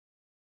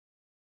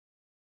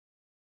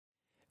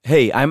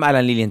Hey, I'm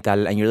Alan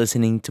Lilienthal, and you're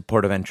listening to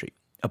Port of Entry,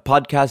 a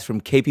podcast from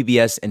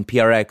KPBS and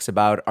PRX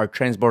about our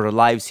transborder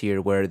lives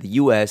here where the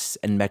U.S.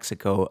 and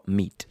Mexico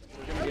meet.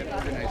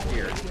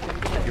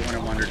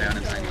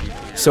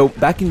 So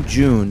back in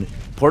June,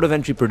 Port of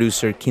Entry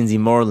producer Kinsey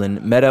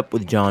Moreland met up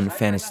with John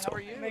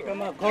Fanisto.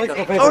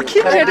 Oh,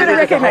 Kinsey, I didn't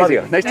recognize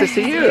you. Nice to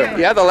see you.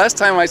 Yeah, the last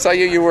time I saw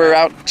you, you were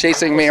out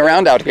chasing me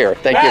around out here.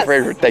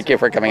 Thank you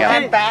for coming out.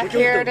 I'm back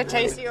here to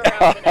chase you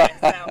around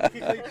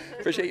today.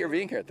 Appreciate your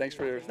being here. Thanks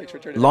for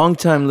turning.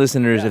 Longtime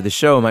listeners of the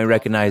show might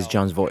recognize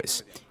John's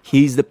voice.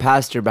 He's the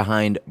pastor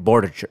behind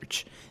Border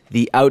Church,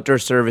 the outdoor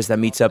service that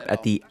meets up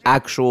at the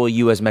actual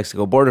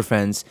U.S.-Mexico border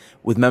fence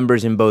with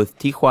members in both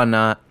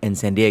Tijuana and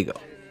San Diego.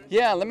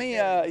 Yeah, let me.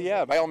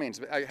 By all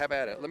means, I have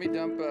at it. Let me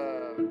dump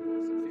a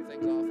few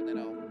things off, and then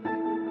I'll.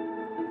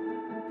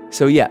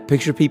 So yeah,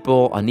 picture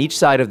people on each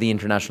side of the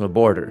international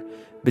border.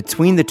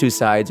 Between the two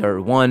sides are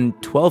one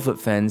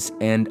 12-foot fence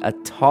and a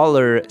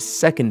taller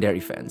secondary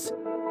fence.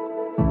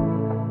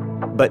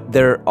 But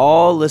they're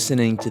all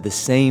listening to the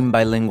same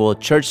bilingual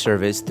church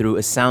service through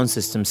a sound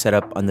system set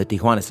up on the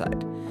Tijuana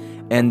side.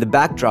 And the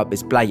backdrop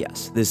is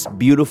Playas, this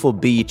beautiful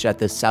beach at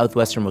the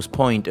southwesternmost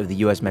point of the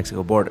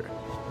U.S.-Mexico border.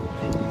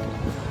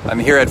 I'm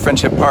here at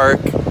Friendship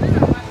Park.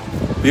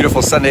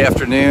 Beautiful Sunday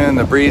afternoon.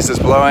 The breeze is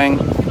blowing.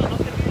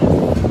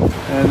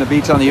 And the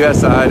beach on the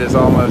U.S. side is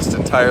almost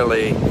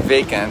entirely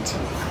vacant.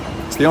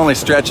 It's the only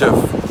stretch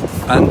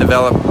of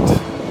undeveloped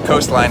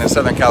coastline in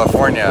Southern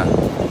California.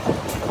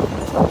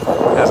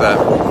 It has a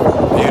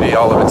beauty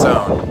all of its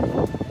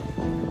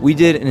own. We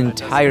did an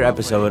entire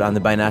episode on the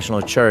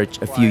Binational Church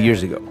a few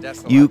years ago.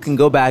 You can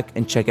go back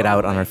and check it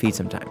out on our feed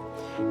sometime.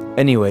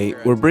 Anyway,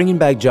 we're bringing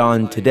back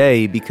John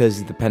today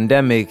because the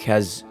pandemic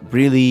has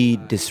really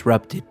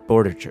disrupted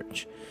Border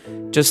Church.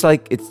 Just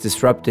like it's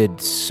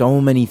disrupted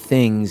so many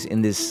things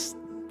in this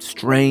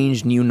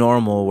strange new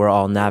normal we're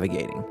all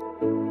navigating.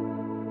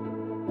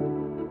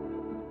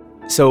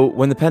 So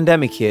when the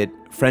pandemic hit,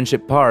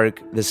 Friendship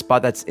Park, the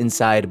spot that's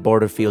inside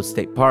Borderfield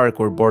State Park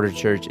where Border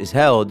Church is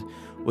held,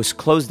 was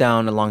closed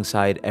down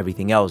alongside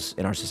everything else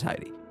in our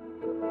society.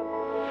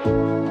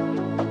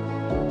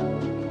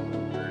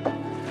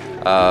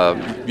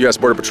 U.S.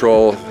 Border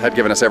Patrol had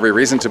given us every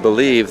reason to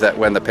believe that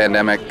when the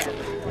pandemic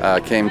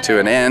came to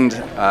an end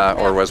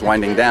or was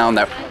winding down,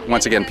 that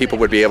once again people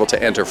would be able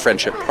to enter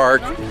Friendship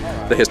Park,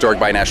 the historic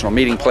binational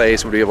meeting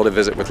place, would be able to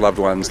visit with loved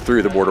ones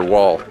through the border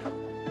wall.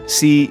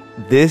 See,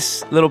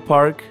 this little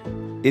park,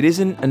 it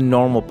isn't a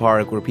normal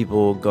park where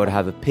people go to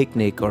have a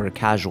picnic or a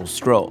casual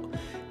stroll.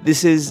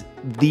 This is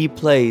the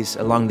place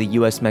along the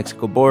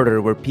U.S.-Mexico border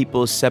where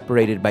people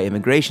separated by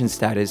immigration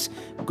status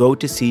go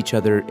to see each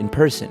other in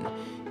person,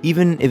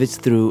 even if it's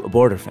through a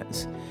border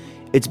fence.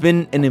 It's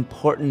been an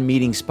important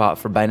meeting spot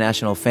for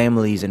binational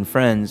families and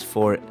friends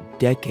for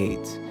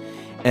decades.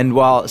 And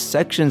while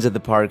sections of the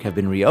park have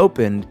been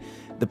reopened,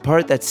 the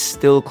part that's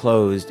still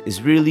closed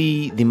is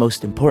really the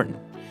most important.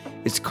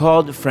 It's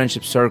called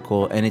Friendship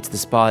Circle, and it's the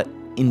spot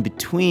in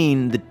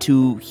between the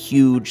two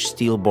huge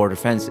steel border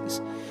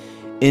fences.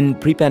 In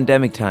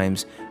pre-pandemic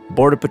times,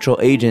 Border Patrol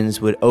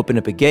agents would open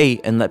up a gate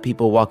and let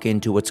people walk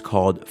into what's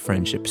called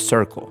Friendship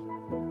Circle.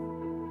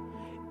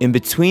 In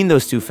between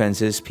those two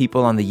fences,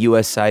 people on the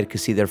U.S. side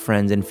could see their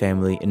friends and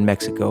family in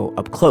Mexico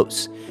up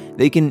close.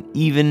 They can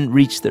even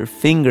reach their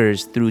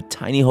fingers through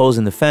tiny holes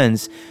in the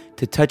fence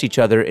to touch each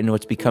other in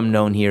what's become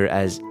known here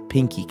as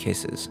pinky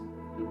kisses.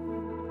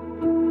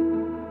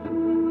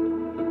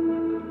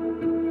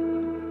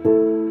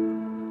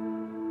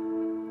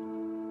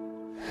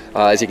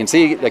 As you can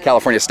see, the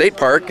California State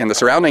Park and the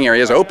surrounding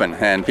area is open,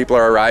 and people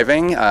are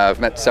arriving. I've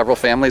met several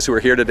families who are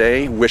here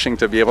today wishing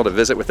to be able to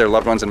visit with their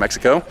loved ones in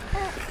Mexico.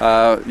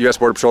 U.S.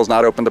 Border Patrol has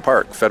not opened the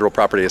park. Federal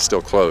property is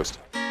still closed.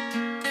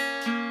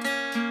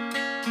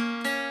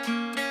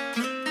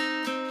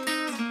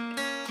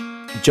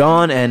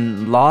 John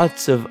and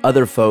lots of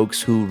other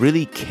folks who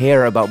really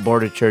care about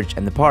Border Church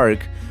and the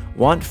park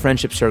want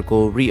Friendship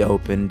Circle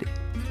reopened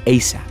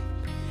ASAP.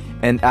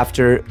 And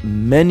after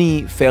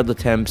many failed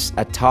attempts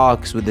at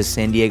talks with the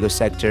San Diego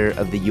sector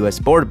of the U.S.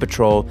 Border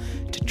Patrol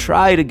to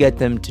try to get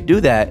them to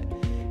do that,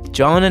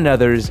 John and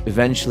others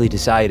eventually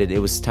decided it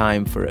was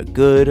time for a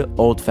good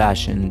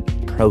old-fashioned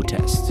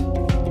protest.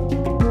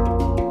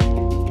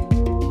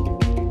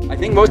 I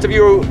think most of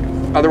you,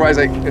 otherwise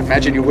I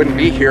imagine you wouldn't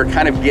be here,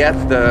 kind of get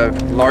the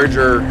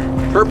larger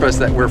purpose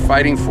that we're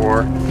fighting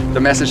for.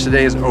 The message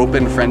today is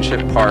Open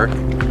Friendship Park.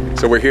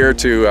 So we're here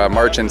to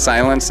march in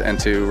silence and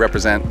to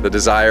represent the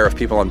desire of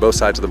people on both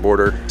sides of the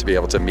border to be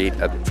able to meet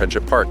at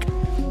Friendship Park.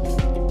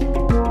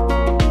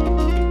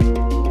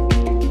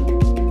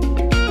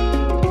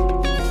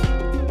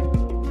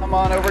 Come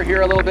on over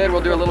here a little bit.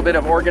 We'll do a little bit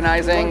of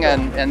organizing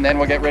and then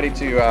we'll get ready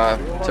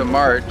to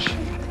march.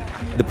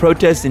 The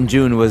protest in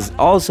June was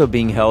also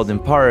being held in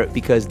part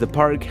because the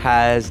park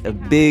has a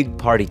big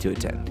party to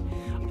attend.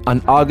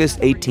 On August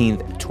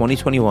 18th,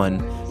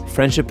 2021,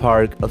 Friendship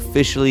Park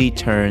officially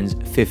turns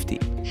 50.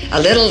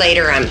 A little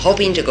later, I'm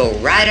hoping to go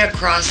right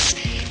across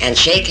and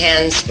shake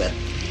hands with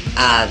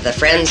The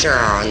friends are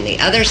on the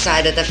other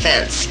side of the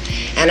fence,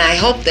 and I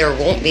hope there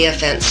won't be a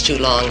fence too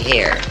long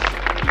here.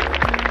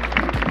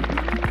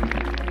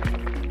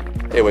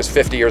 It was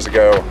 50 years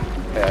ago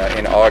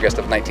in August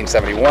of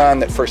 1971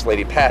 that First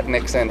Lady Pat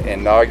Nixon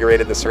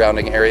inaugurated the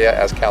surrounding area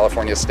as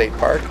California State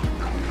Park.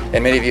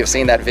 And many of you have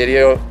seen that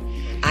video.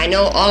 I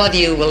know all of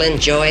you will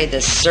enjoy the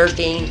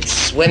surfing,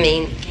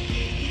 swimming,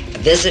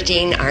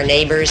 visiting our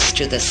neighbors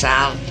to the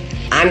south.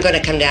 I'm going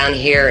to come down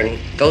here and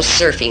go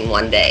surfing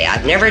one day.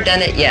 I've never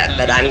done it yet,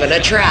 but I'm going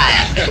to try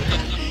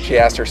it. She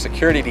asked her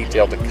security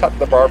detail to cut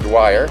the barbed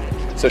wire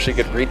so she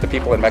could greet the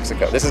people in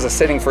Mexico. This is a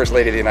sitting First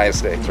Lady of the United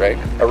States, right?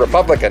 A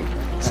Republican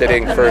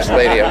sitting First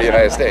Lady of the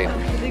United States.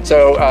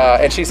 So,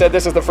 and she said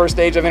this is the first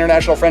stage of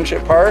International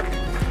Friendship Park.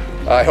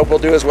 I hope we'll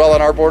do as well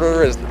on our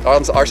border as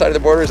on our side of the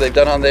border as they've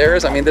done on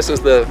theirs. I mean, this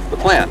is the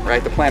plan,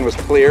 right? The plan was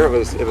clear. It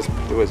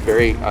was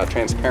very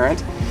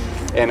transparent.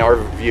 And our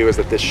view is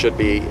that this should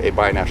be a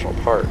binational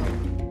park.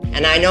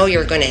 And I know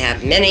you're going to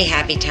have many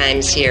happy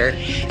times here,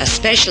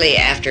 especially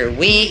after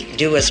we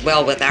do as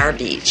well with our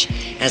beach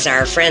as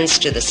our friends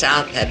to the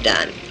south have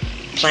done,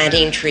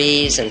 planting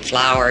trees and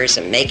flowers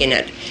and making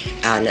it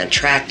an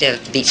attractive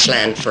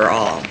beachland for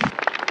all.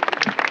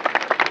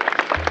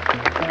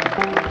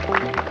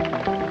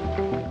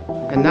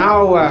 And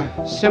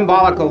now,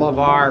 symbolical of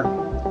our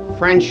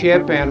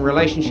friendship and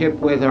relationship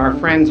with our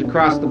friends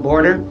across the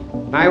border,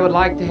 I would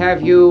like to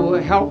have you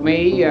help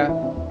me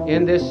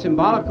in this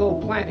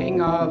symbolical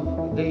planting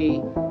of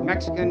the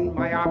Mexican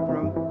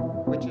myoprim,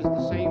 which is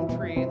the same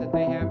tree that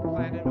they have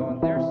planted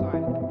on their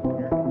side of the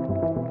border.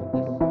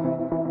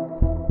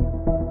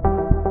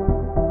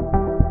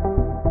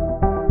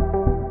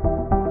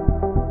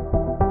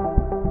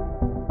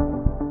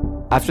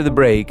 After the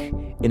break,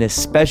 in a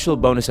special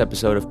bonus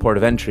episode of Port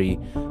of Entry,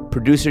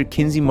 producer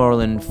Kinsey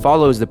Moreland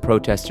follows the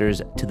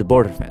protesters to the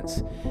border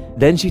fence.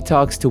 Then she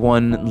talks to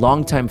one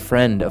longtime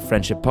friend of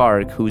Friendship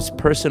Park whose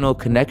personal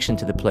connection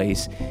to the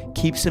place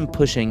keeps him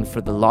pushing for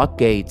the locked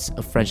gates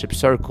of Friendship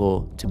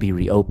Circle to be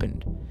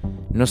reopened.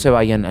 No se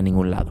vayan a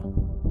ningún lado.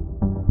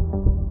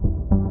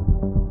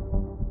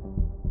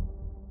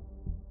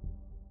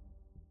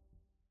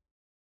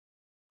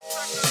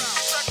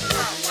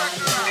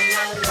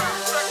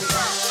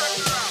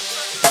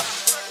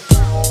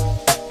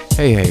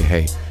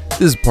 Hey.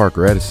 This is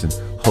Parker Edison,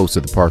 host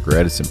of the Parker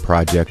Edison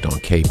Project on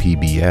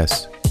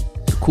KPBS.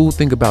 The cool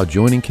thing about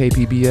joining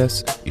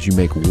KPBS is you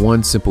make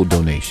one simple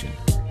donation,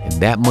 and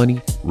that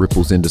money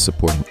ripples into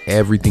supporting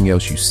everything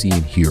else you see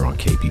and hear on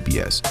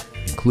KPBS,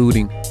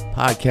 including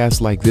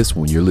podcasts like this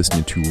one you're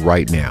listening to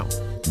right now,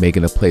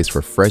 making a place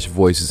for fresh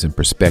voices and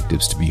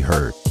perspectives to be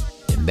heard.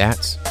 And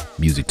that's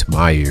music to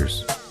my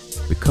ears.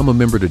 Become a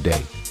member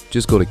today.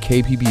 Just go to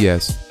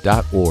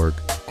kpbs.org,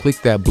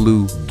 click that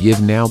blue Give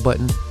Now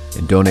button,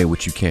 and donate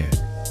what you can.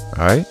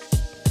 All right?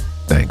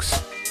 Thanks.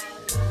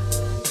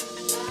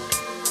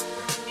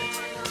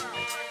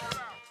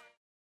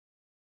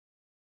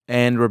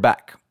 And we're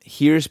back.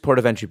 Here's Port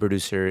of Entry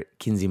producer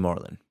Kinsey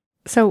Moreland.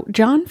 So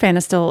John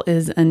Pfannestiel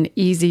is an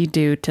easy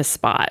dude to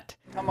spot.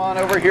 Come on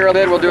over here a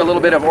bit. We'll do a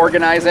little bit of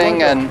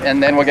organizing, and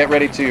then we'll get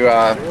ready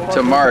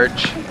to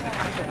march.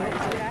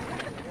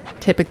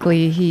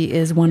 Typically, he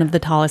is one of the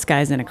tallest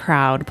guys in a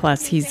crowd,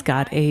 plus he's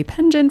got a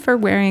penchant for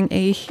wearing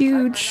a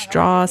huge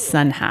straw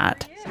sun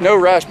hat. No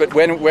rush, but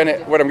what I'm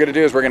going to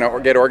do is we're going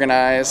to get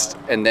organized,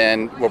 and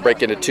then we'll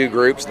break into two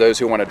groups, those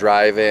who want to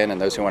drive in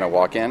and those who want to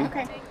walk in.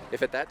 Okay.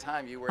 If at that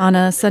time you were... On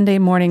a Sunday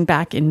morning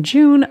back in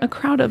June, a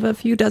crowd of a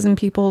few dozen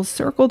people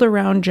circled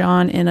around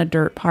John in a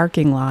dirt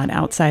parking lot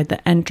outside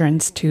the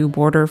entrance to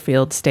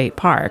Borderfield State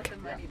Park.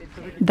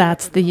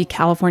 That's the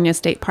California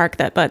State Park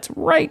that butts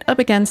right up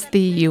against the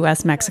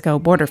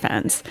U.S.-Mexico border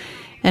fence.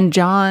 And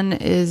John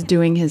is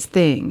doing his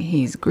thing.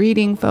 He's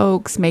greeting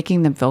folks,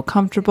 making them feel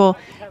comfortable,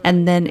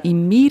 and then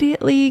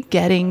immediately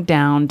getting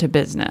down to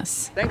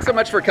business. Thanks so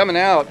much for coming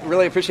out.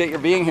 Really appreciate your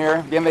being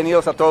here.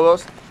 Bienvenidos a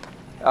todos.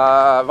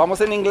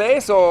 ¿Vamos en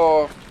inglés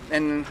o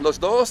en los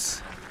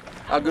dos?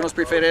 ¿Algunos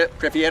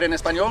prefieren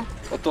español?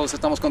 ¿O todos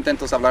estamos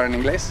contentos de hablar en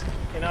inglés?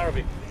 En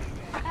árabe.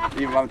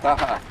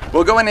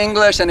 We'll go in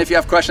English, and if you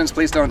have questions,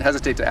 please don't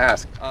hesitate to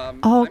ask.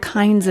 All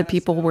kinds of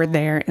people were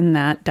there in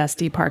that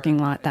dusty parking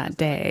lot that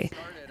day.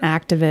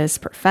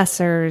 Activists,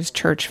 professors,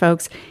 church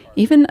folks,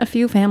 even a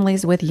few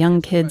families with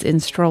young kids in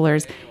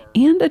strollers,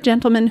 and a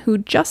gentleman who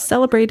just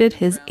celebrated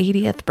his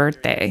 80th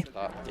birthday.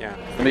 Yeah.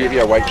 Let me give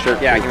you a white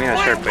shirt. Yeah, give me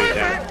that shirt, please.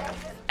 Yeah.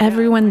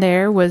 Everyone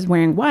there was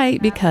wearing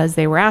white because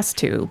they were asked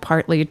to,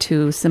 partly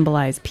to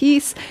symbolize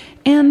peace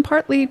and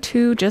partly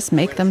to just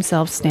make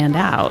themselves stand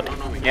out.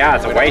 Yeah,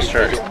 it's a white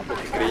shirt.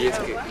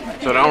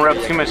 So don't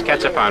rub too much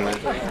ketchup on me.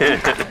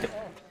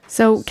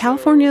 So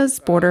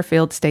California's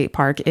Borderfield State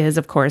Park is,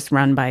 of course,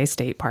 run by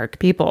state park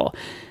people.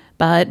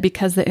 But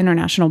because the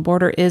international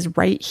border is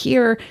right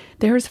here,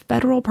 there's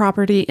federal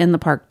property in the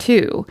park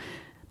too.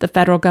 The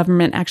federal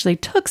government actually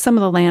took some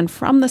of the land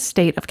from the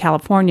state of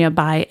California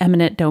by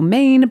eminent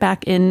domain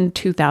back in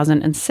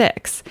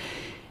 2006.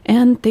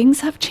 And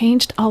things have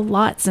changed a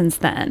lot since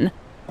then.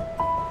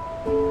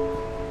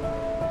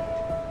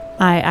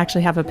 I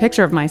actually have a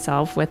picture of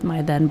myself with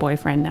my then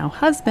boyfriend, now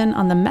husband,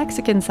 on the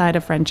Mexican side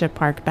of Friendship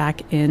Park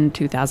back in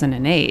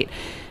 2008.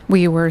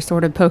 We were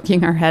sort of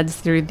poking our heads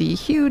through the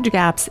huge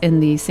gaps in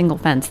the single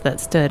fence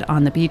that stood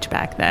on the beach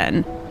back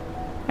then.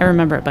 I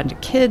remember a bunch of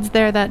kids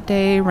there that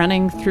day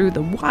running through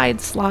the wide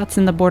slots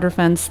in the border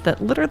fence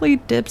that literally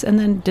dips and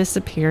then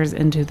disappears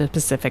into the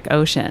Pacific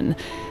Ocean.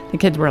 The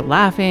kids were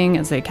laughing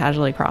as they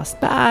casually crossed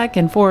back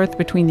and forth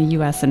between the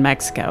U.S. and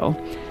Mexico.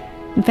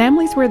 And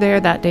families were there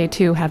that day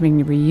too,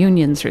 having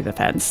reunions through the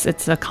fence.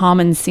 It's a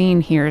common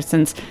scene here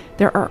since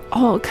there are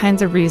all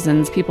kinds of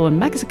reasons people in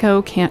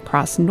Mexico can't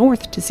cross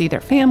north to see their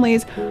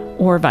families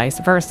or vice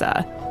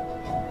versa.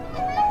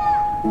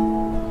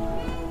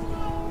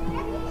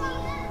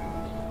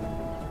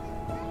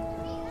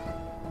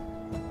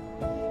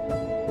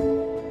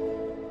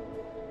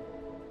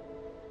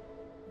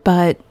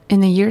 But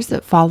in the years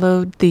that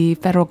followed, the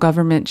federal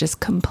government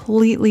just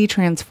completely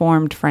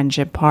transformed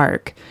Friendship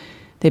Park.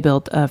 They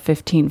built a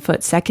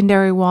 15-foot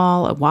secondary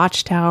wall, a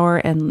watchtower,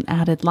 and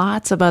added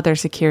lots of other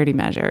security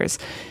measures.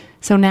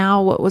 So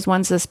now what was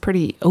once this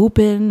pretty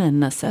open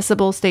and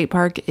accessible state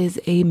park is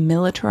a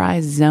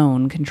militarized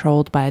zone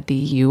controlled by the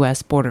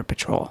U.S. Border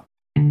Patrol.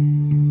 So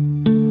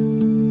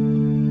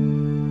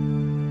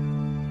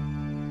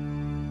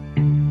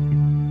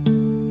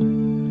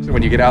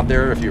when you get out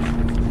there, if you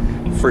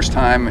first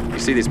time you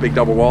see these big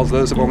double walls,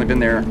 those have only been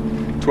there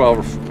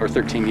 12 or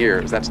 13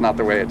 years. That's not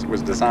the way it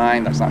was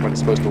designed. That's not what it's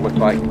supposed to look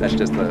like. That's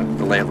just the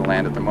lay of the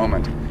land at the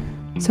moment.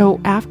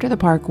 So after the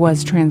park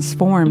was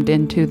transformed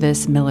into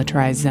this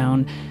militarized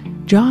zone,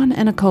 John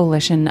and a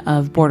coalition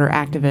of border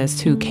activists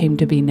who came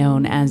to be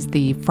known as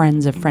the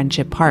Friends of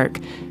Friendship Park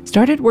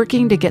started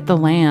working to get the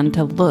land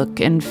to look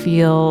and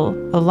feel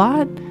a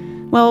lot,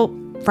 well,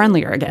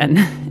 friendlier again.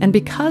 And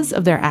because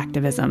of their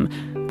activism,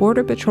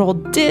 Border Patrol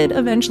did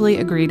eventually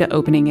agree to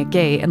opening a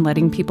gate and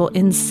letting people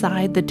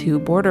inside the two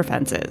border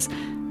fences.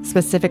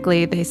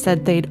 Specifically, they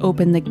said they'd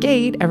open the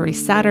gate every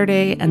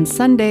Saturday and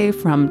Sunday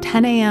from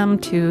 10 a.m.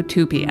 to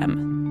 2 p.m.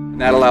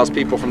 And that allows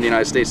people from the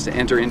United States to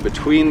enter in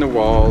between the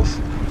walls,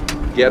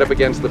 get up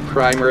against the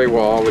primary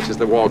wall, which is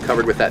the wall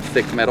covered with that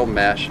thick metal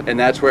mesh, and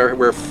that's where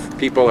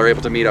people are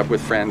able to meet up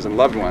with friends and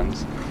loved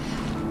ones.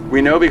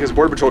 We know because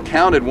Border Patrol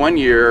counted one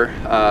year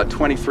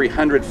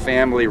 2,300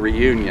 family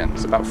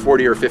reunions, about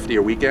 40 or 50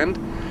 a weekend.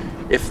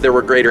 If there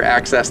were greater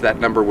access, that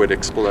number would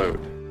explode.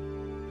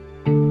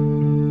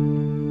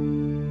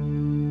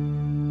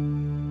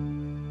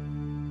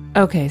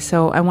 Okay,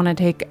 so I want to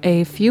take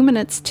a few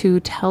minutes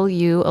to tell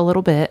you a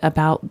little bit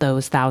about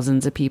those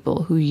thousands of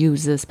people who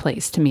use this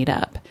place to meet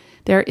up.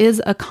 There is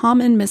a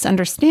common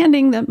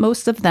misunderstanding that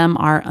most of them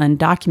are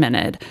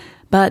undocumented,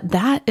 but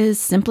that is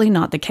simply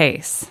not the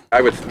case.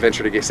 I would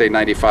venture to say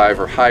 95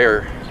 or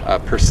higher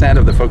percent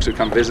of the folks who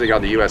come visiting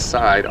on the U.S.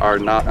 side are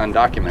not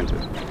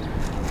undocumented.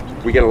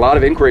 We get a lot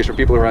of inquiries from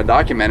people who are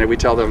undocumented. We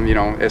tell them,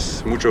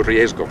 es mucho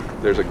riesgo.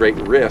 There's a great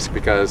risk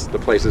because the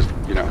place is,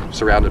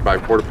 surrounded by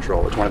Border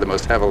Patrol. It's one of the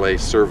most heavily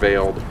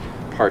surveilled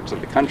parts of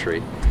the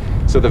country.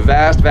 So the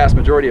vast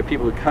majority of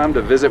people who come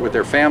to visit with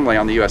their family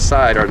on the U.S.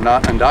 side are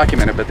not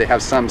undocumented, but they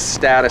have some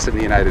status in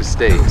the United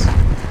States.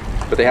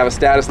 But they have a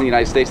status in the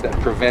United States that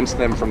prevents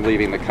them from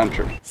leaving the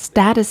country.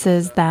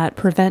 Statuses that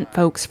prevent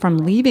folks from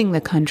leaving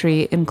the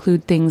country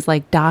include things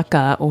like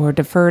DACA or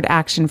Deferred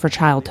Action for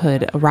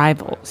Childhood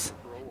Arrivals.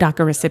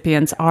 DACA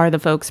recipients are the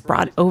folks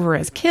brought over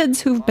as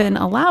kids who've been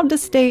allowed to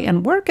stay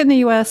and work in the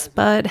U.S.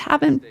 but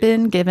haven't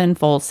been given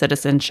full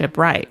citizenship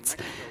rights.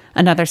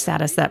 Another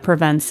status that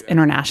prevents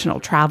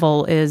international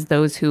travel is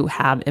those who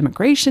have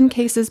immigration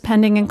cases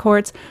pending in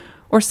courts,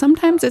 or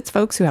sometimes it's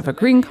folks who have a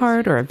green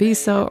card or a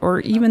visa or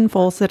even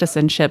full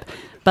citizenship,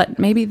 but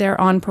maybe they're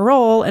on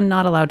parole and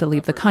not allowed to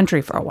leave the country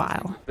for a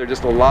while. There are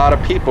just a lot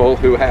of people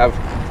who have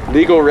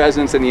legal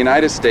residence in the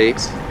United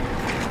States,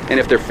 and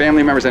if their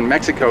family members in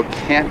Mexico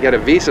can't get a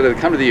visa to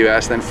come to the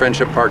U.S., then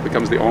Friendship Park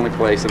becomes the only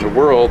place in the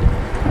world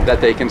that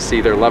they can see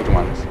their loved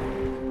ones.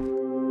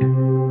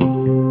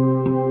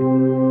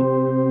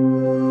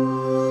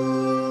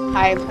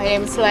 Hi, my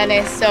name is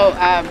Selene. So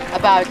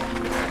about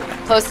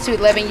close to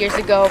 11 years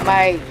ago,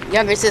 my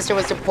younger sister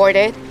was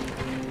deported,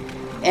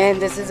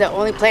 and this is the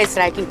only place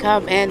that I can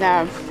come and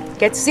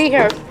get to see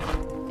her.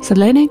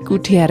 Selene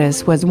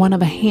Gutierrez was one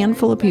of a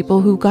handful of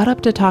people who got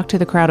up to talk to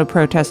the crowd of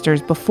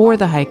protesters before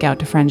the hike out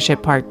to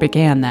Friendship Park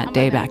began that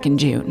day back in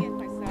June.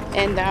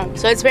 And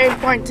so it's very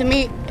important to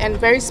me and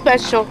very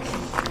special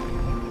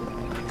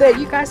that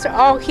you guys are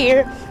all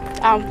here.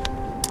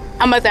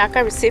 I'm a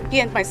DACA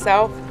recipient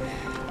myself,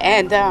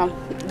 and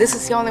this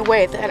is the only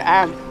way that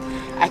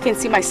I can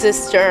see my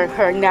sister,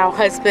 her now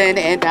husband,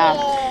 and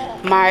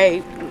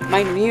my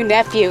new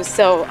nephew.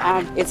 So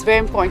it's very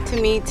important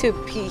to me to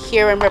be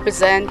here and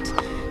represent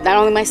not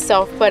only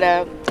myself, but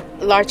a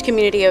large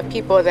community of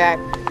people that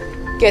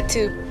get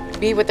to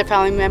be with their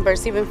family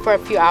members, even for a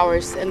few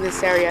hours in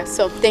this area.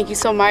 So thank you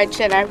so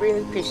much, and I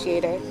really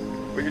appreciate it.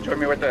 Will you join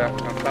me with the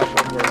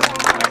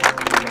flashlight?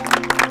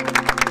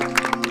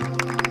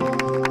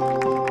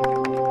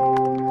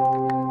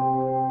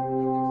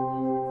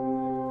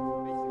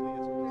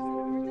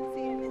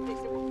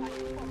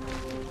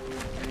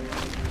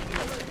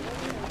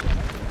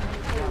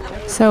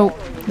 So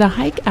the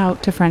hike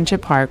out to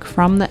Friendship Park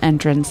from the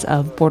entrance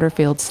of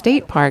Borderfield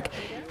State Park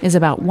is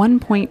about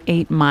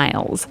 1.8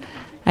 miles.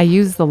 I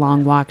used the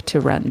long walk to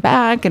run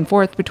back and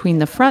forth between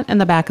the front and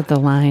the back of the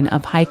line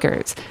of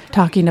hikers,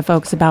 talking to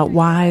folks about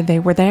why they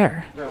were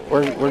there.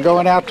 We're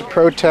going out to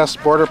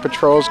protest Border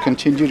Patrol's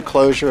continued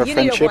closure of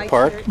Friendship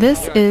Park.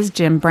 This is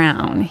Jim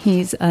Brown.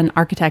 He's an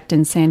architect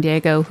in San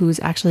Diego who's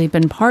actually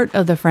been part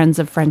of the Friends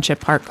of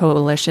Friendship Park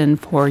Coalition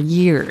for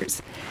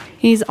years.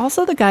 He's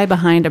also the guy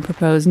behind a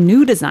proposed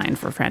new design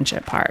for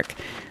Friendship Park.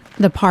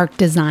 The park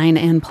design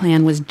and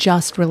plan was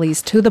just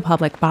released to the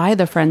public by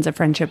the Friends of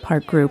Friendship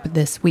Park group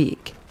this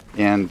week.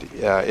 And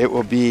it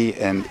will be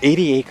an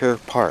 80-acre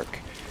park.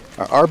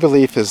 Our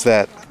belief is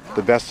that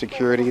the best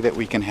security that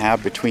we can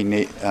have between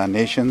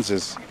nations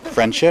is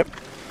friendship.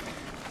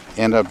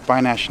 And a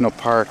binational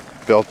park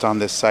built on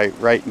this site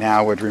right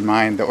now would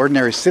remind the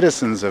ordinary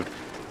citizens of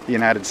the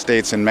United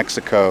States and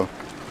Mexico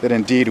that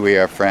indeed we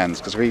are friends.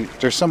 Because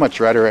there's so much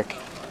rhetoric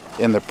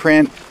in the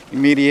print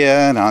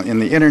media and in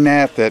the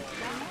internet that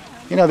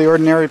the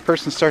ordinary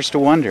person starts to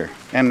wonder,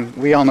 and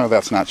we all know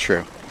that's not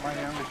true.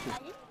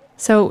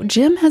 So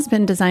Jim has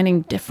been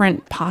designing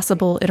different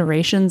possible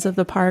iterations of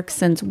the park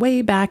since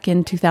way back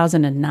in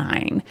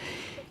 2009.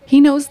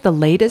 He knows the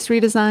latest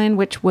redesign,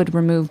 which would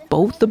remove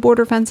both the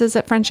border fences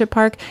at Friendship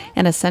Park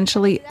and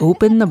essentially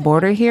open the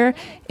border here,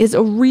 is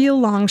a real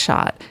long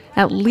shot,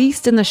 at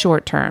least in the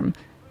short term.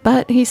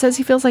 But he says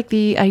he feels like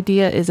the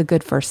idea is a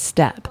good first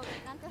step.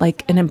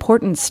 Like an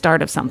important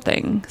start of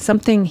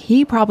something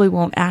he probably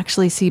won't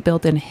actually see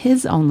built in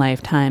his own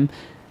lifetime,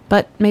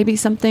 but maybe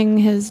something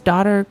his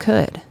daughter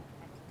could.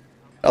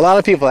 A lot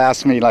of people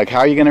ask me, how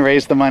are you going to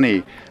raise the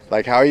money?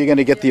 How are you going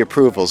to get the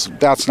approvals?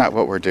 That's not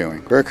what we're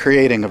doing. We're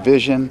creating a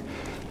vision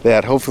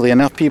that hopefully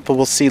enough people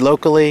will see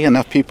locally,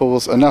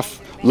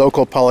 enough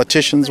local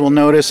politicians will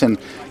notice and,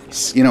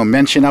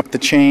 mention up the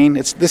chain.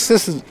 This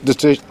is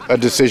a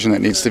decision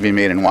that needs to be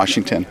made in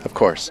Washington, of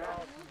course.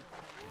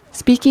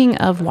 Speaking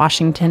of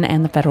Washington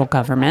and the federal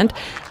government,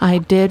 I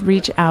did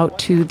reach out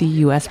to the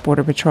U.S.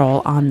 Border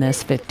Patrol on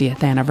this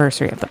 50th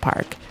anniversary of the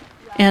park.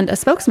 And a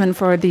spokesman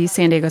for the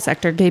San Diego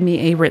sector gave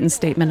me a written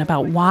statement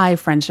about why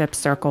Friendship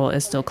Circle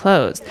is still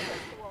closed.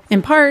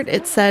 In part,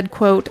 it said,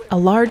 quote, "A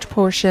large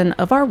portion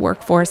of our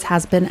workforce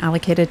has been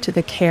allocated to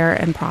the care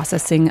and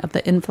processing of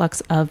the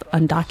influx of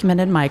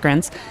undocumented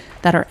migrants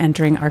that are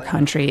entering our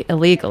country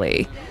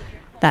illegally.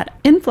 That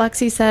influx,"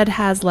 he said,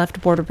 "has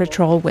left Border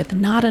Patrol with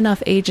not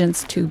enough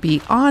agents to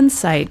be on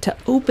site to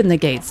open the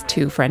gates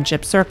to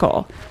Friendship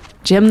Circle."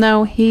 Jim,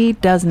 though, he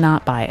does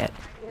not buy it.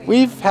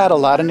 We've had a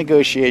lot of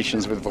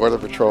negotiations with Border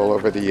Patrol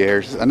over the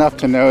years, enough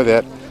to know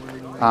that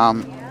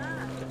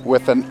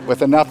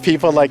with enough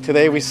people like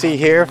today we see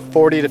here,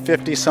 40 to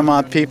 50 some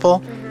odd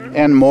people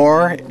and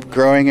more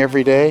growing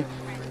every day,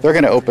 they're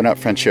going to open up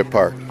Friendship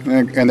Park,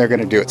 and they're going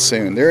to do it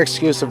soon. Their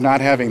excuse of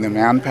not having the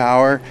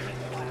manpower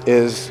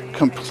is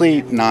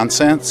complete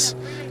nonsense.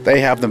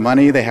 They have the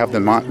money, they have the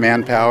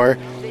manpower.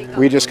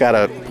 We just got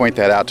to point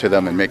that out to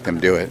them and make them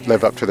do it,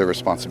 live up to their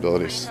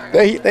responsibilities.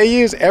 They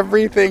use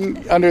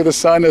everything under the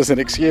sun as an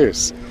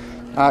excuse.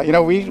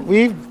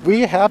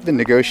 We have been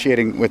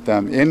negotiating with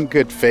them in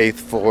good faith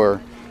for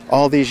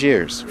all these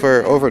years,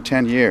 for over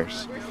 10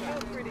 years.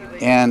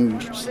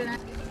 And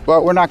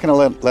well, we're not going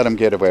to let them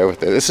get away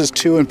with it. This is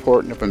too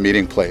important of a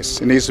meeting place.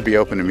 It needs to be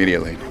open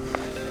immediately.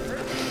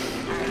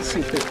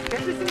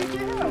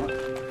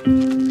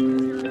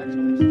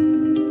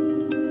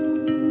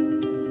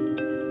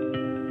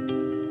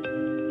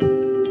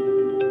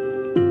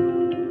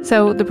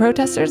 So the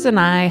protesters and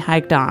I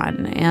hiked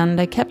on, and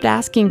I kept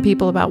asking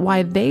people about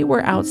why they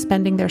were out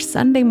spending their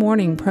Sunday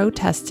morning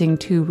protesting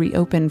to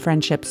reopen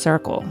Friendship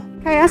Circle.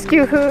 Can I ask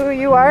you who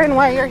you are and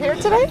why you're here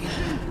today?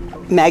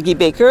 Maggie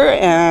Baker,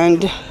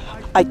 and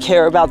I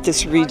care about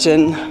this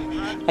region.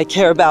 I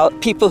care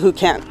about people who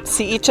can't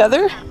see each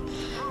other.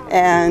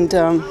 And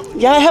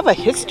I have a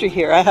history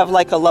here. I have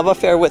a love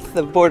affair with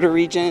the border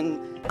region.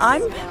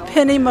 I'm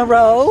Penny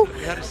Moreau.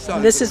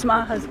 This is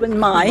my husband,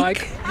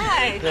 Mike.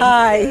 Hi.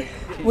 Hi.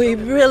 We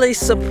really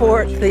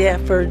support the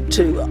effort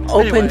to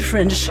open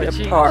Friendship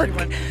Park.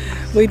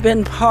 We've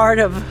been part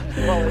of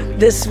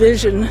this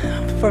vision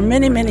for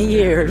many, many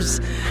years.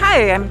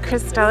 Hi, I'm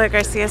Cristela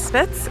Garcia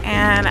Spitz,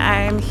 and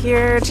I'm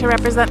here to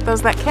represent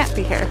those that can't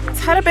be here. It's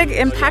had a big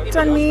impact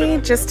on me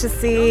just to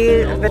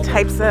see the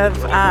types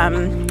of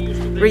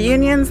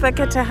reunions that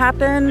get to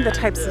happen, the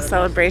types of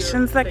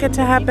celebrations that get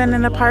to happen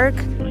in the park.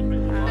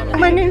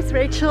 My name's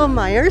Rachel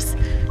Myers,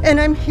 and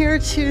I'm here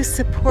to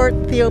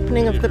support the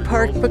opening of the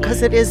park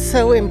because it is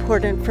so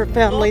important for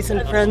families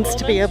and friends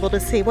to be able to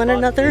see one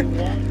another.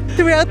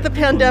 Throughout the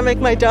pandemic,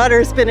 my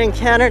daughter's been in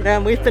Canada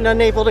and we've been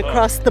unable to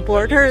cross the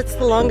border. It's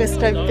the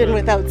longest I've been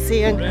without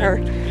seeing her,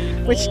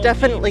 which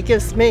definitely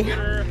gives me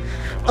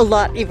a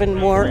lot even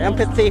more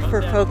empathy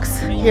for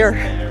folks here.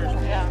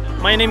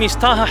 My name is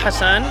Taha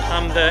Hassan.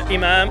 I'm the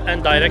Imam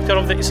and Director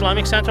of the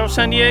Islamic Center of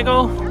San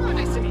Diego.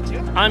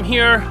 I'm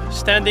here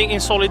standing in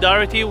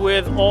solidarity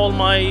with all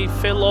my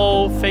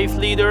fellow faith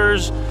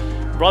leaders,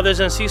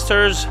 brothers and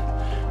sisters,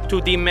 to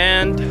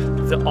demand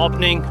the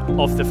opening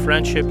of the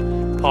Friendship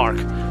Park.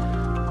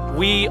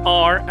 We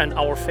are, and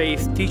our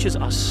faith teaches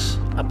us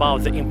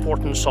about the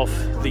importance of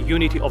the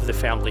unity of the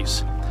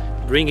families,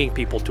 bringing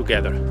people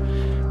together.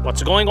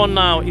 What's going on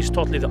now is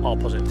totally the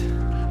opposite.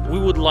 We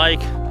would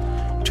like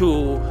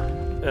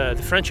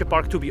the Friendship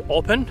Park to be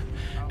open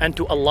and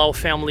to allow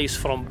families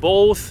from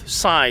both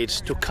sides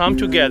to come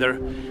together,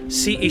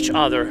 see each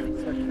other,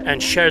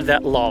 and share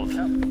that love.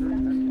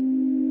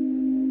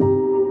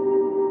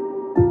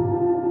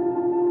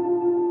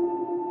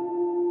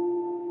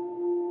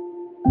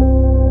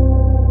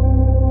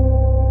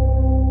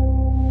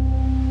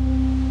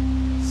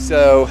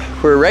 So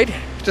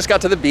just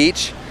got to the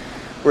beach.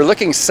 We're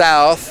looking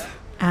south.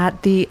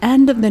 At the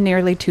end of the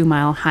nearly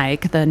 2-mile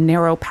hike, the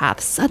narrow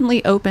path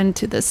suddenly opened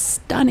to the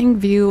stunning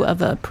view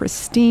of a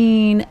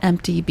pristine,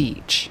 empty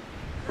beach.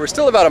 We're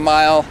still about 1.25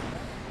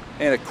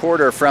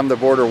 miles from the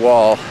border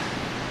wall.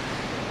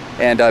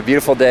 And a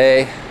beautiful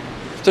day.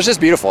 So it's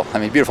just beautiful. I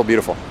mean, beautiful,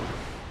 beautiful.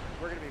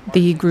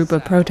 The group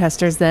of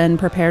protesters then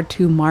prepared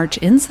to march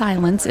in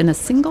silence in a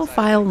single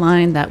file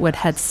line that would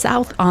head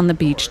south on the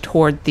beach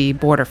toward the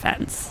border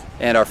fence.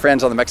 And our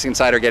friends on the Mexican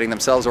side are getting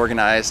themselves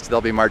organized. They'll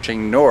be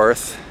marching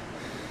north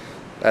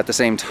at the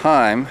same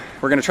time.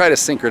 We're going to try to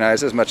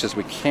synchronize as much as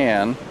we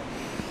can.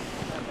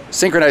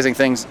 Synchronizing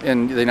things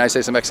in the United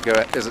States and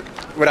Mexico is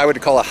what I would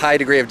call a high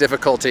degree of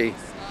difficulty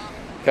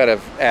kind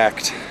of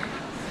act.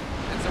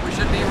 And so we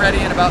should be ready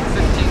in about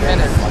 15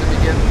 minutes to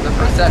begin the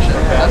procession.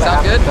 Does that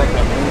sound good?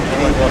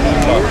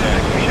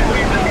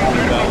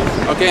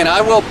 Okay, and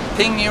I will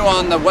ping you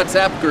on the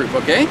WhatsApp group,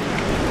 okay?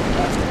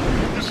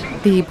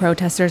 The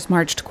protesters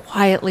marched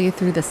quietly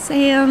through the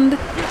sand.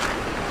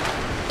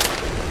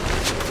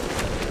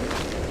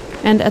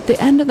 And at the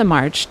end of the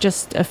march,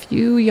 just a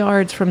few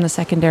yards from the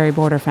secondary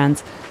border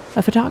fence,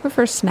 a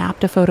photographer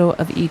snapped a photo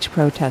of each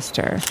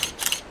protester.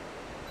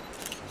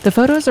 The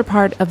photos are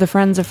part of the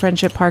Friends of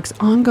Friendship Park's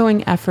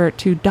ongoing effort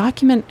to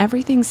document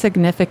everything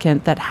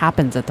significant that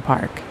happens at the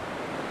park.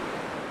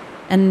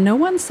 And no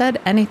one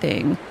said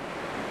anything.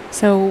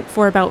 So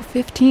for about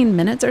 15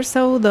 minutes or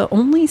so, the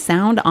only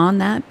sound on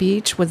that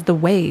beach was the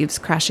waves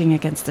crashing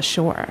against the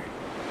shore.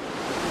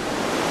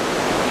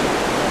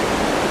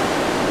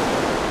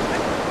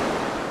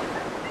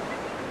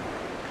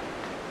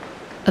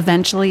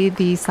 Eventually,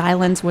 the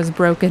silence was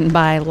broken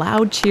by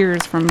loud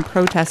cheers from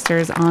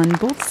protesters on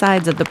both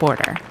sides of the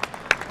border.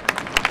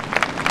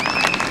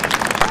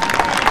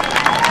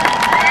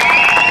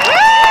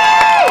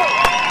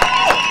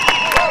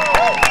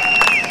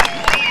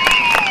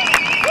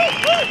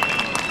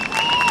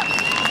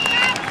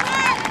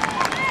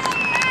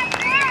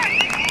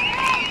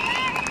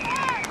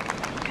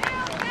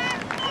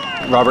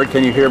 Robert,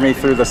 can you hear me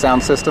through the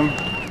sound system?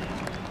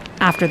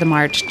 After the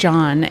march,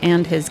 John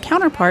and his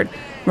counterpart,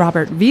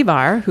 Robert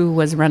Vivar, who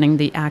was running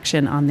the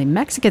action on the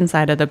Mexican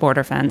side of the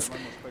border fence,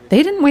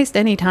 they didn't waste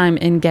any time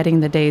in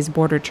getting the day's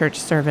border church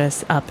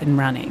service up and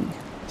running.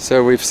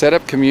 So we've set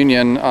up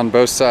communion on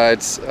both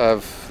sides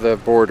of the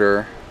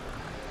border.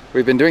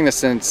 We've been doing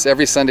this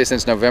every Sunday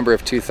since November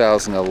of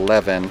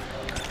 2011.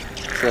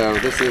 So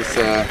this is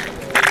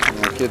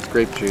kids'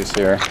 grape juice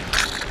here.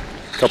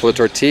 A couple of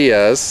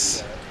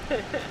tortillas.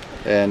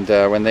 And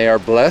when they are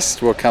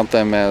blessed, we'll count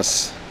them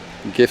as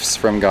gifts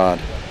from God.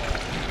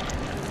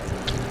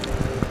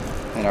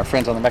 And our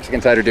friends on the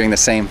Mexican side are doing the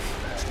same.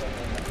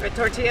 With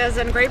tortillas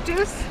and grape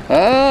juice?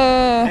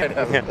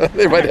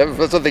 They might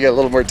have something a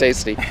little more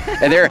tasty.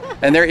 And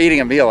they're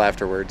eating a meal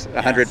afterwards.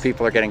 100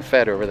 people are getting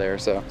fed over there.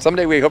 So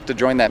someday we hope to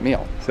join that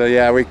meal. So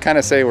yeah, we kind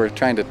of say we're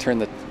trying to turn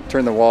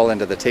the wall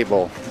into the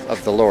table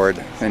of the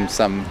Lord in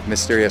some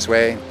mysterious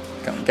way.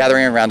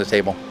 Gathering around a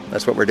table.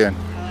 That's what we're doing.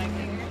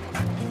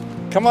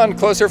 Come on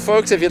closer,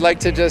 folks, if you'd like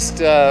to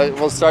just,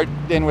 we'll start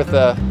in with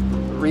the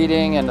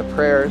reading and the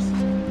prayers.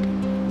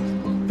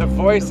 The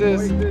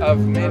voices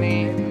of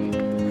many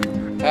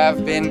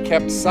have been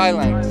kept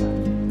silent.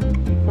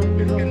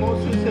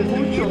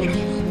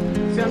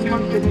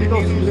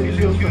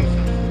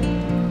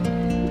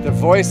 The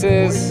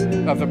voices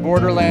of the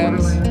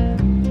borderlands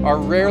are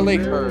rarely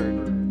heard.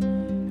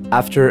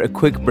 After a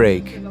quick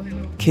break,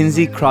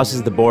 Kinsey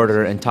crosses the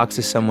border and talks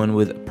to someone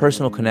with a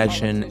personal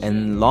connection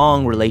and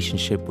long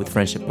relationship with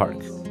Friendship Park.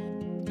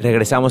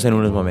 Regresamos en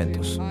unos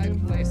momentos.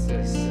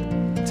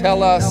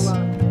 Tell us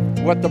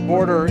what the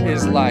border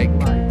is like.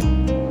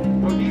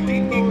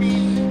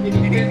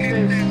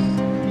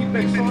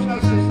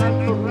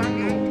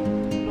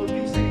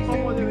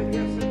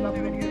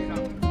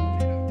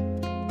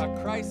 A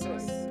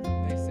crisis,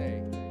 they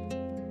say.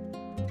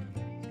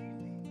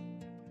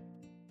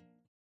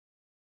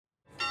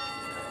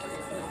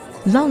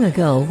 Long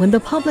ago, when the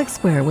public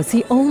square was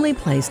the only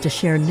place to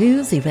share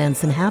news,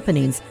 events, and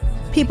happenings,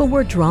 people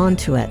were drawn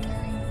to it.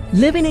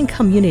 Living in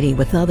community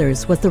with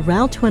others was the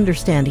route to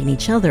understanding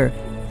each other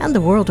and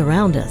the world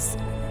around us.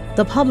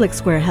 The public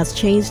square has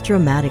changed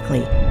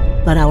dramatically,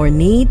 but our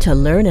need to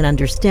learn and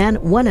understand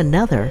one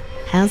another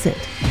hasn't.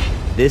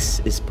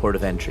 This is Port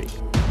of Entry,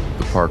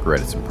 the Parker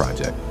Edison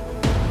Project.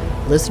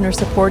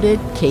 Listener-supported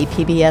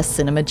KPBS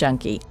Cinema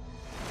Junkie.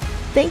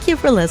 Thank you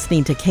for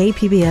listening to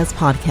KPBS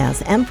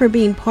Podcast and for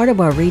being part of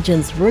our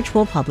region's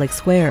virtual public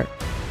square,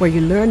 where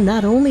you learn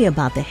not only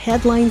about the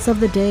headlines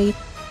of the day,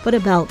 but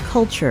about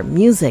culture,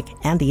 music,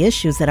 and the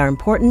issues that are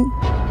important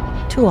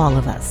to all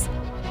of us.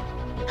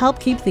 Help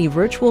keep the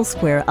virtual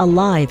square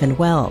alive and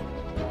well.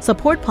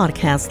 Support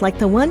podcasts like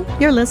the one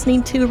you're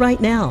listening to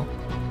right now.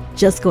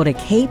 Just go to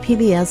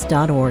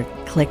kpbs.org,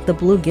 click the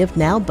blue Give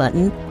Now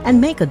button, and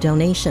make a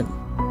donation.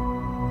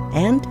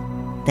 And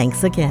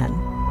thanks again.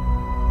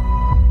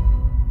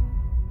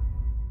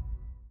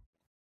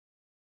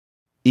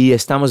 Y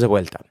estamos de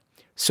vuelta.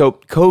 So,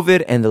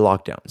 COVID and the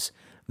lockdowns.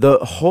 The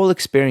whole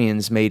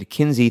experience made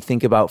Kinsey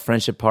think about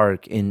Friendship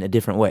Park in a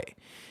different way.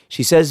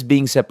 She says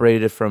being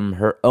separated from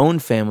her own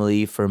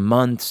family for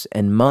months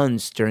and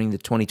months during the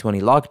 2020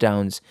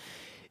 lockdowns,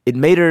 it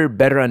made her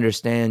better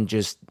understand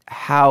just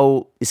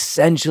how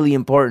essentially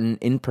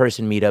important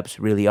in-person meetups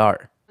really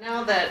are.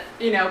 Now that,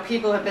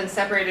 people have been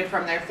separated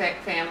from their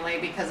family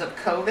because of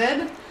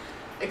COVID,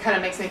 it kind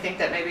of makes me think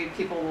that maybe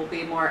people will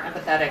be more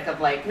empathetic of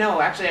no,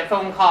 actually a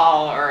phone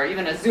call or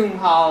even a Zoom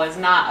call is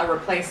not a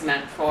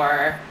replacement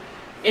for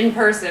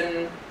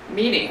in-person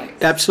meetings.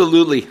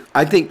 Absolutely.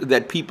 I think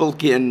that people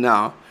can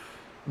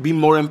be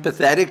more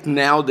empathetic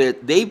now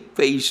that they've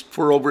faced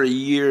for over a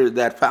year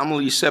that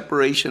family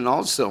separation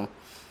also.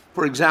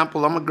 For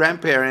example, I'm a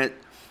grandparent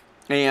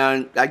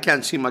and I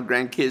can't see my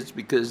grandkids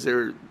because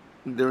they're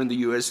in the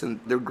U.S. and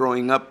they're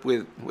growing up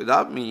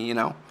without me,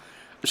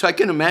 So I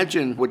can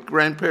imagine what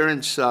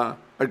grandparents are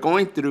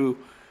going through,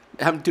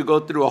 having to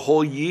go through a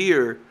whole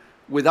year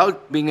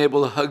without being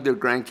able to hug their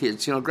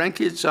grandkids.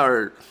 Grandkids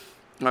are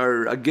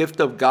a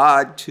gift of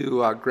God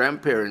to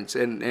grandparents.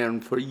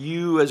 And for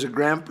you as a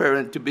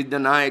grandparent to be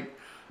denied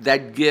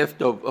that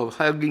gift of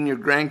hugging your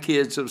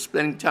grandkids, of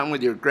spending time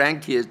with your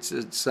grandkids,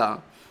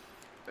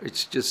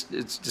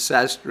 it's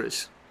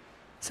disastrous.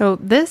 So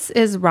this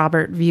is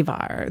Robert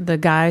Vivar, the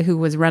guy who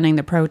was running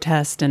the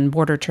protest in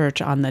Border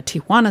Church on the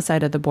Tijuana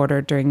side of the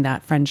border during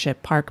that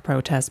Friendship Park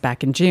protest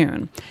back in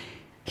June.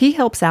 He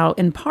helps out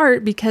in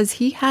part because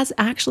he has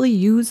actually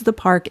used the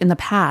park in the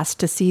past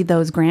to see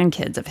those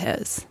grandkids of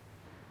his.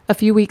 A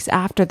few weeks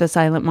after the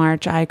silent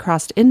march, I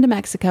crossed into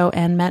Mexico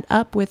and met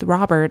up with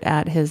Robert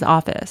at his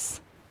office.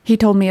 He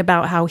told me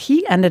about how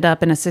he ended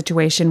up in a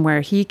situation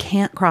where he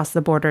can't cross the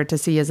border to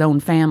see his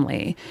own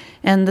family.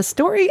 And the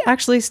story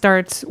actually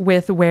starts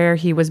with where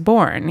he was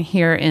born,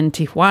 here in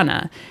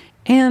Tijuana.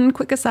 And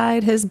quick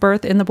aside, his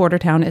birth in the border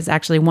town is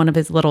actually one of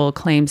his little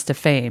claims to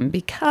fame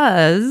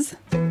because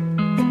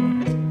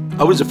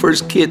I was the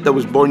first kid that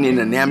was born in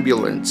an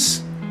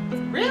ambulance.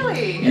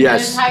 Really?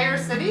 Yes. In the entire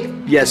city?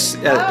 Yes,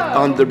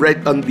 on the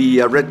Red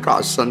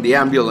Cross, on the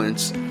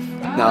ambulance.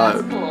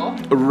 That's cool.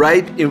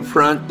 Right in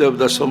front of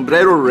the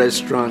Sombrero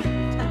restaurant.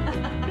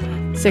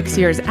 6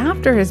 years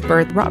after his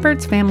birth,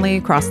 Robert's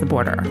family crossed the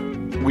border.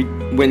 We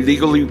went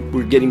legally,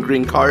 we're getting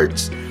green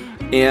cards.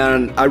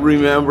 And I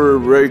remember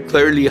very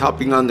clearly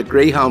hopping on the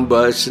Greyhound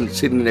bus and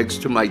sitting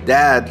next to my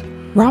dad.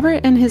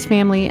 Robert and his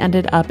family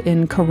ended up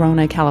in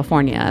Corona,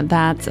 California.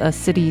 That's a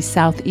city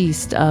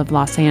southeast of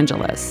Los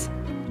Angeles.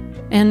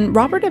 And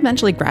Robert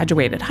eventually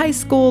graduated high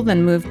school,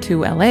 then moved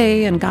to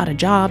LA and got a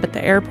job at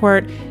the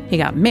airport. He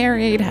got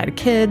married, had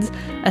kids.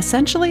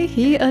 Essentially,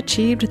 he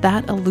achieved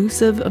that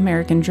elusive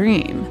American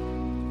dream.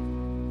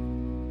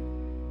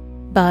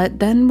 But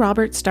then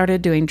Robert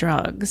started doing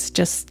drugs,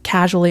 just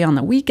casually on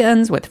the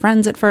weekends with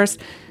friends at first,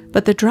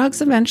 but the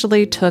drugs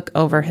eventually took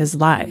over his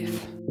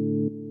life.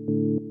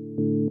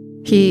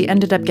 He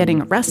ended up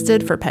getting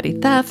arrested for petty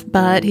theft,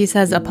 but he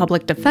says a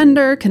public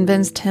defender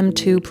convinced him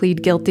to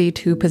plead guilty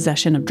to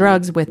possession of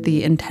drugs with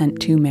the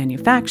intent to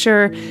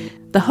manufacture.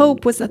 The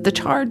hope was that the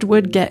charge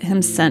would get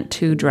him sent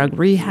to drug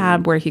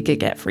rehab where he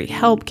could get free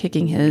help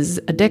kicking his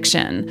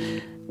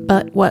addiction.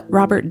 But what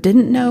Robert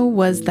didn't know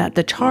was that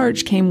the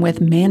charge came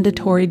with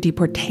mandatory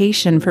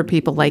deportation for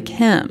people like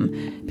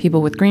him,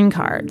 people with green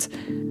cards.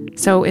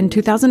 So in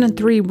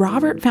 2003,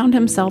 Robert found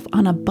himself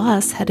on a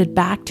bus headed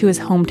back to his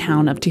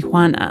hometown of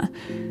Tijuana.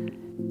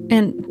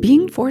 And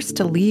being forced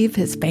to leave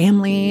his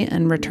family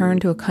and return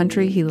to a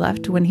country he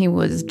left when he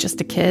was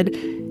just a kid,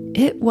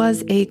 it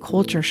was a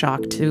culture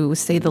shock, to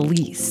say the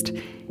least.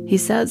 He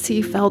says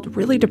he felt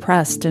really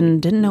depressed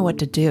and didn't know what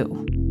to do.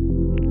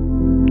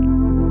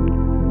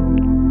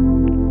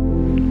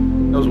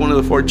 I was one of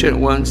the fortunate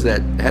ones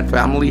that had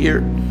family here.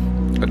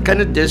 A kind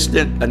of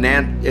distant, an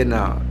aunt and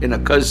a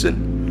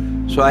cousin.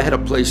 So I had a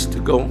place to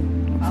go,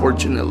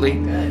 fortunately.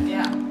 Oh, good,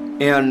 yeah.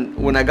 And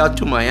when I got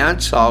to my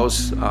aunt's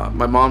house,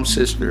 my mom's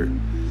sister,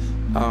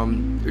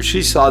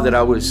 she saw that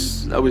I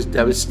was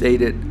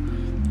devastated.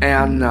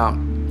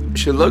 And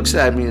she looks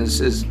at me and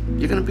says,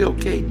 "You're going to be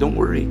okay, don't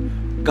worry.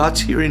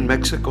 God's here in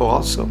Mexico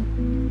also."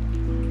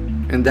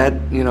 And that,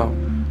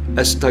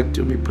 that stuck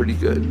to me pretty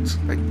good. It's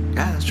like,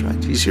 yeah, that's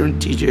right. He's here in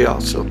TJ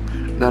also,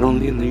 not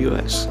only in the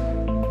U.S.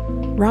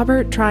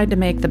 Robert tried to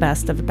make the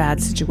best of a bad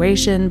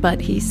situation,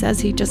 but he says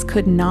he just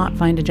could not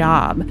find a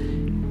job.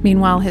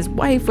 Meanwhile, his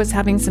wife was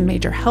having some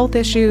major health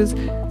issues,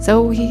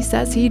 so he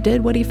says he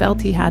did what he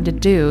felt he had to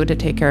do to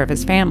take care of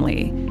his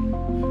family.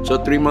 So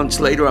 3 months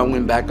later, I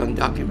went back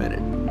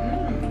undocumented.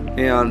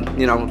 And,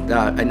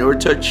 I never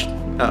touched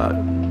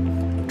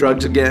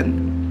drugs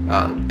again,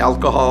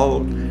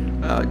 alcohol,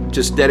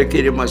 just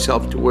dedicated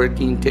myself to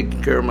working,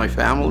 taking care of my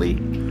family.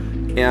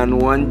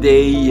 And one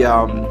day,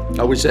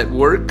 I was at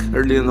work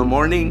early in the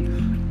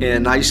morning,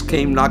 and ICE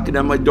came knocking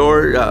on my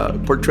door,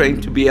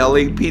 portraying to be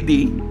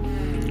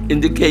LAPD,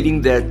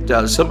 indicating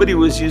that somebody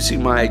was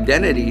using my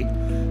identity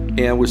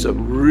and was a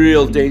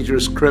real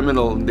dangerous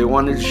criminal. They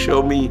wanted to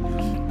show me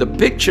the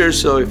picture,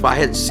 so if I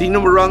had seen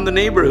them around the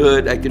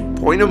neighborhood, I could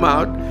point them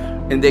out,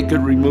 and they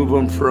could remove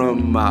them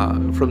from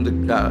the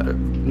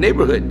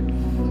neighborhood.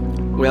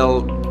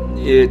 Well,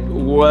 it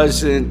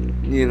wasn't,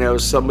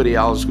 somebody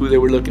else. Who they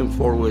were looking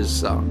for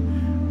was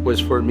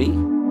for me.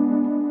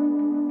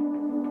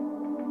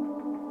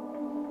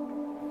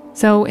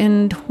 So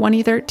in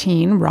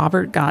 2013,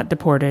 Robert got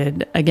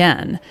deported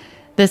again.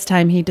 This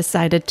time he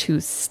decided to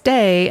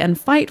stay and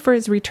fight for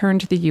his return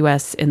to the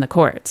U.S. in the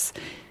courts.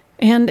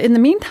 And in the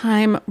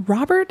meantime,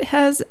 Robert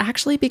has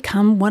actually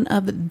become one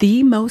of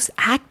the most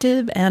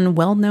active and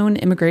well-known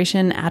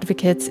immigration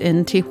advocates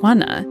in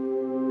Tijuana.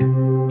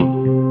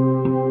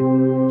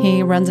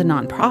 He runs a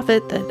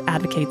nonprofit that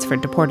advocates for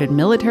deported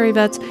military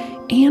vets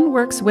and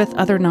works with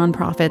other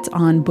nonprofits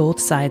on both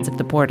sides of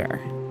the border.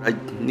 I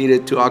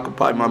needed to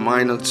occupy my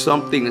mind on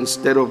something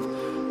instead of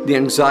the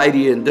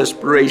anxiety and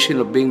desperation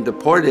of being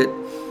deported.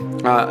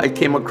 I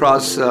came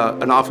across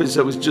an office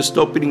that was just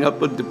opening up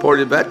with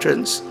deported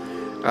veterans.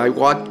 I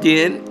walked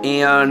in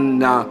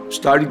and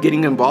started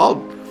getting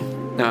involved.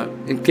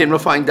 And came to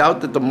find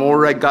out that the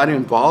more I got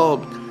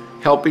involved,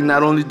 helping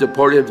not only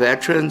deported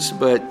veterans,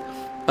 but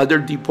other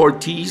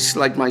deportees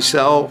like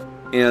myself.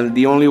 And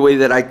the only way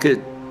that I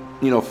could,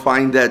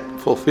 find that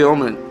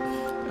fulfillment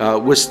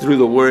was through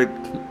the work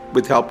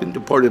with helping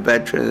deported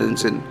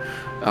veterans and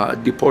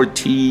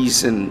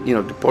deportees and,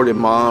 deported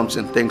moms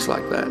and things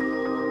like that.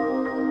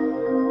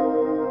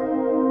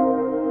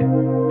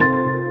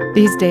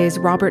 These days,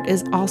 Robert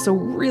is also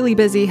really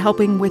busy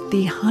helping with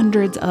the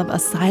hundreds of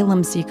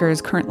asylum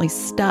seekers currently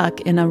stuck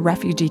in a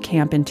refugee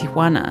camp in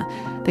Tijuana.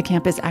 The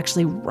camp is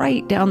actually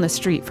right down the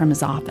street from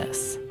his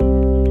office.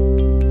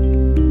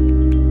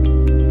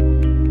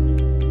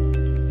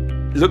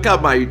 Look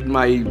out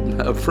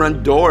my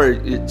front door.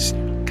 It's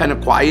kind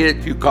of quiet,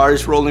 a few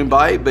cars rolling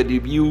by, but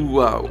if you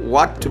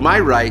walk to my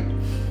right,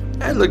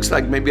 it looks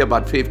like maybe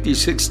about 50,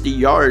 60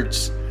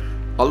 yards.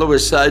 All of a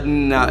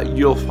sudden,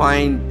 you'll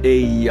find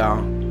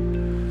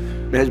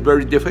it's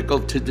very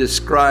difficult to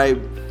describe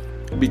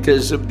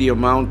because of the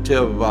amount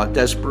of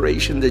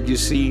desperation that you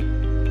see.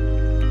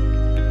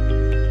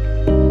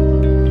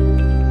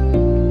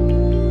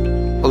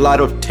 A lot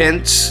of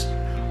tents,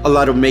 a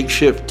lot of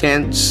makeshift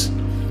tents,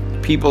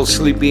 people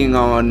sleeping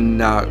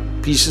on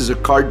pieces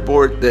of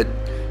cardboard that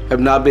have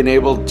not been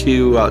able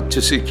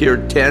to secure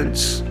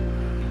tents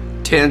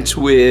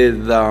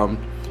with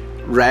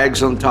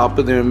rags on top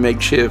of them,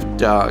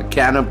 makeshift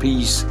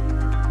canopies.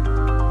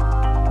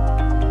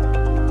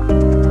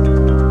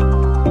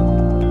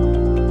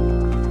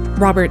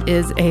 Robert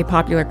is a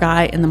popular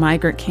guy in the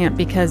migrant camp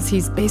because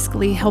he's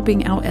basically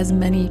helping out as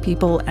many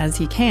people as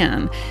he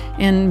can.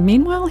 And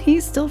meanwhile,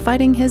 he's still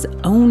fighting his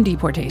own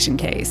deportation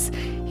case.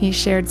 He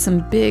shared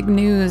some big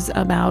news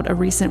about a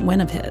recent win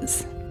of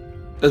his.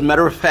 As a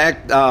matter of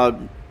fact,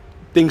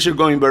 things are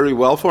going very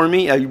well for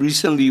me. I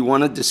recently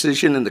won a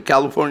decision in the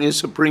California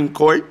Supreme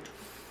Court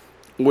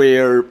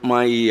where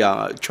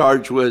my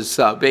charge was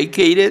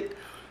vacated,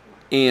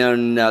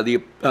 and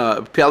the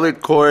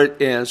appellate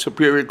court and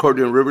superior court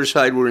in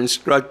Riverside were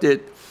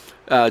instructed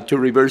to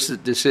reverse the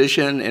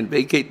decision and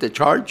vacate the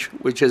charge,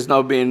 which has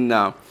now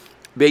been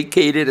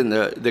vacated and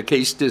the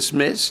case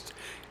dismissed.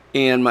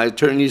 And my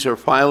attorneys are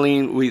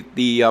filing with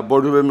the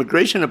Board of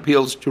Immigration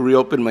Appeals to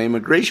reopen my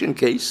immigration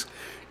case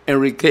and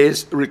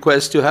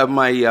request to have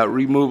my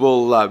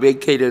removal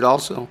vacated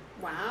also.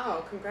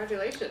 Wow,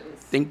 congratulations.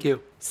 Thank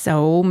you.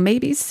 So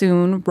maybe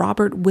soon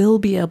Robert will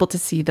be able to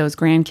see those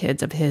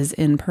grandkids of his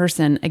in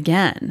person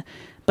again.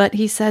 But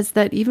he says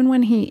that even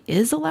when he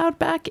is allowed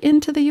back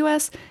into the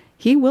U.S.,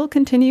 he will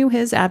continue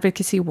his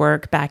advocacy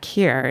work back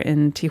here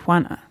in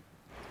Tijuana.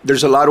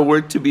 There's a lot of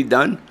work to be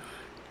done,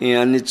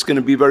 and it's going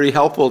to be very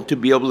helpful to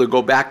be able to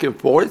go back and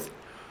forth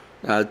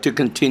to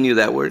continue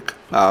that work.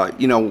 Our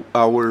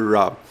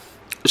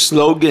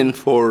slogan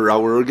for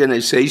our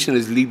organization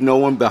is "Leave No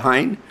One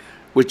Behind,"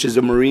 which is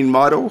a Marine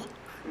motto.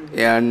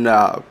 And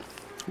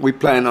we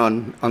plan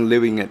on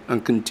living it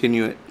and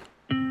continue it.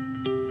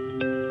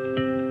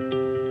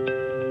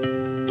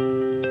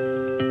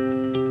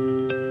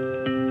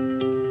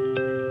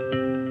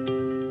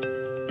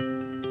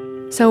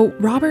 So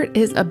Robert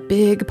is a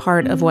big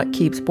part of what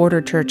keeps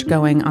Border Church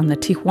going on the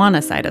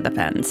Tijuana side of the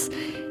fence.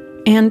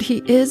 And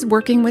he is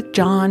working with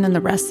John and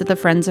the rest of the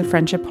Friends of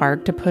Friendship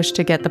Park to push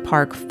to get the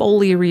park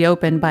fully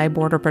reopened by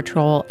Border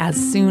Patrol as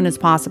soon as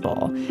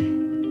possible.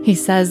 He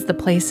says the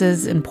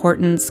place's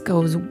importance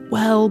goes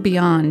well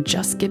beyond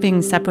just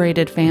giving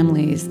separated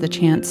families the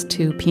chance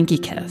to pinky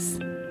kiss.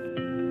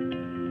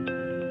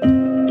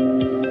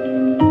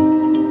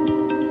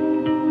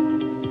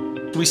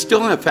 we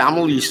still have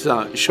families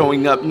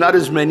showing up, not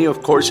as many,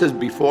 of course, as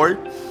before.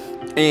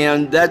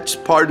 And that's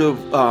part of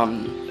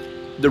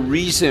the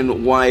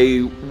reason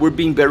why we're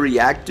being very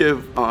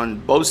active on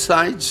both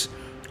sides.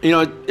 You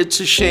know,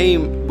 it's a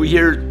shame. We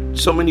hear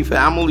so many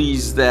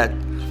families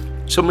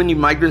so many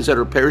migrants that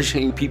are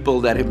perishing, people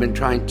that have been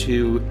trying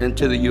to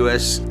enter the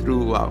U.S.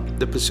 through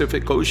the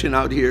Pacific Ocean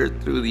out here,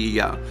 through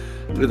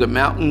the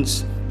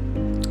mountains.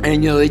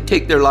 And, they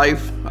take their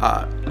life,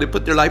 they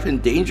put their life in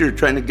danger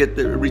trying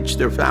to reach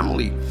their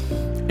family.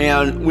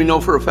 And we know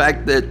for a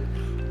fact that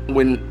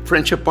when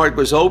Friendship Park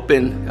was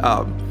open,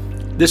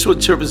 this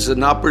would serve as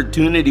an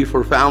opportunity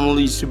for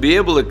families to be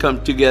able to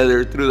come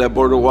together through that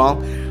border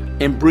wall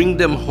and bring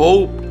them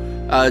hope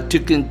to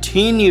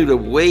continue to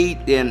wait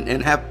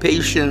and have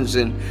patience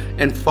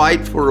and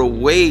fight for a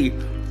way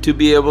to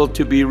be able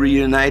to be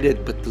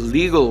reunited, but the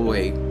legal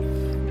way.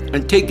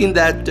 And taking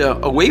that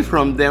away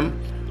from them,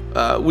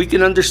 we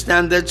can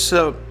understand that's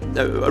a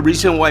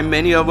reason why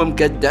many of them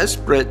get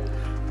desperate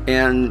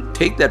and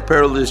take that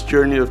perilous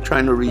journey of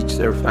trying to reach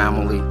their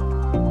family.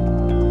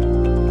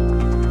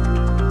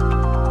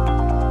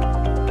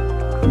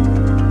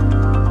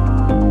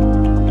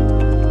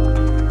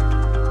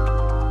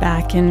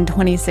 Back in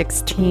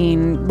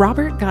 2016,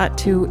 Robert got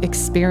to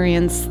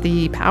experience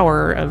the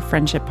power of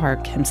Friendship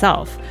Park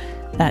himself.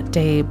 That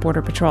day,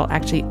 Border Patrol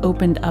actually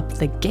opened up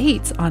the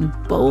gates on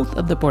both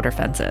of the border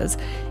fences,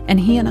 and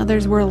he and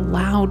others were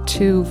allowed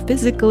to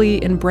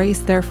physically embrace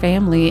their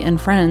family and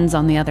friends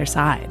on the other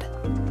side.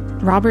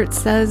 Robert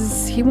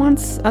says he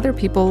wants other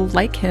people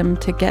like him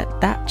to get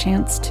that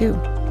chance too.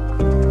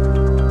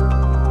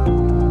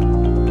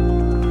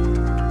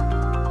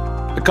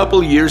 A couple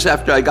of years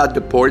after I got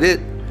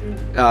deported,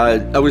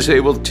 I was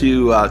able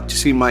to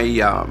see my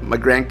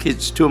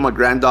grandkids, two of my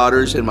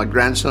granddaughters and my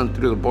grandson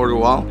through the border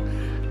wall.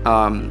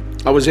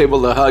 I was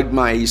able to hug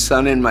my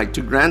son and my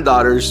two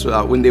granddaughters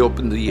when they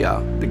opened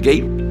the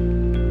gate.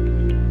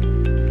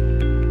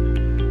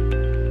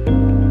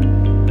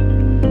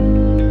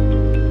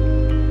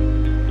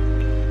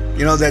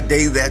 That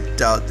day that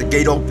the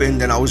gate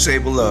opened and I was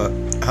able to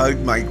hug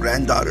my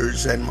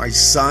granddaughters and my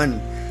son,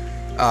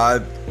 I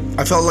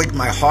felt like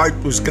my heart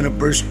was going to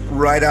burst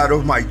right out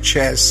of my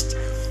chest,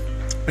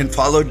 and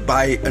followed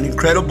by an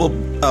incredible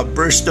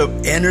burst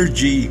of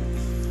energy.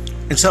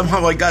 And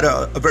somehow I got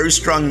a very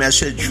strong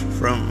message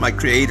from my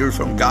Creator,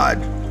 from God,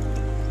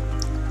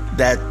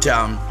 that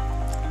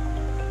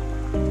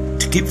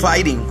to keep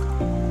fighting,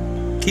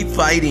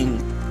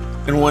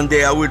 and one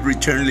day I would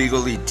return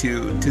legally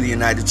to the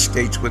United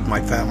States with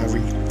my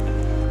family.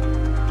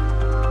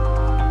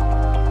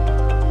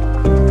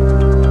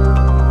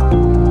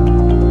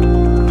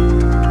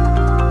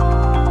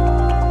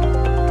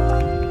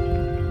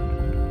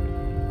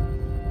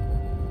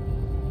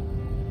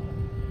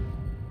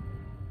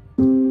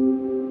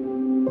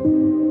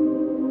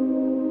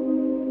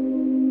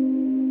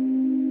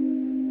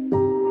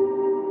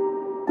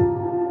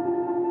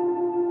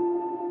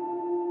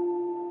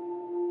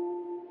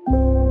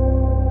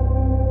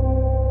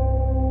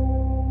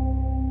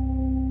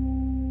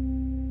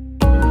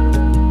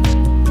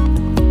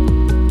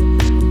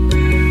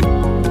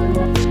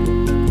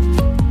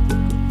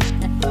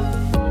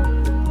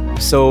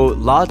 So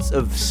lots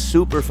of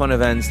super fun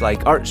events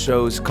like art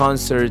shows,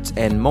 concerts,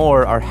 and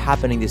more are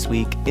happening this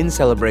week in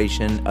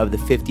celebration of the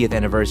 50th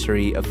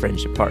anniversary of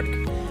Friendship Park.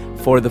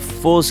 For the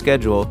full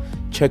schedule,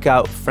 check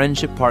out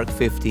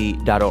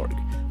friendshippark50.org.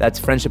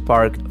 That's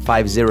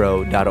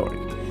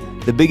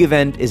friendshippark50.org. The big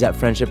event is at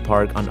Friendship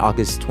Park on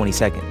August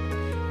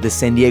 22nd. The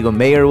San Diego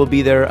mayor will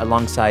be there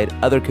alongside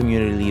other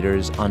community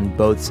leaders on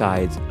both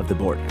sides of the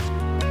border.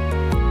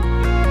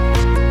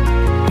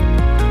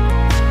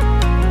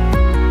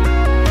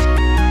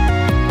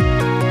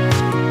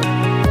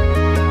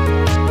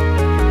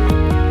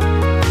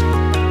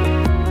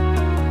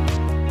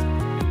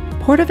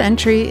 Port of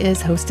Entry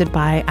is hosted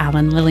by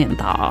Alan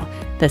Lilienthal.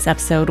 This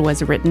episode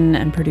was written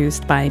and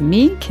produced by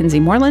me,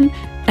 Kinsey Moreland.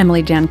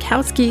 Emily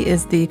Jankowski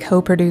is the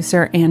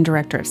co-producer and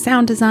director of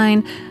sound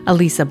design.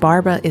 Elisa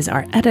Barba is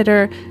our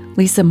editor.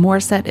 Lisa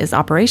Morset is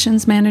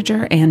operations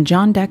manager. And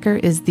John Decker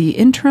is the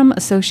interim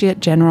associate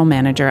general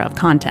manager of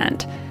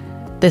content.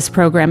 This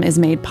program is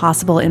made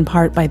possible in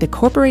part by the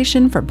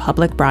Corporation for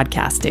Public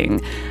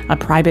Broadcasting, a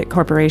private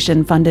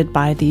corporation funded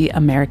by the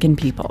American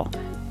people.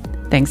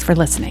 Thanks for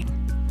listening.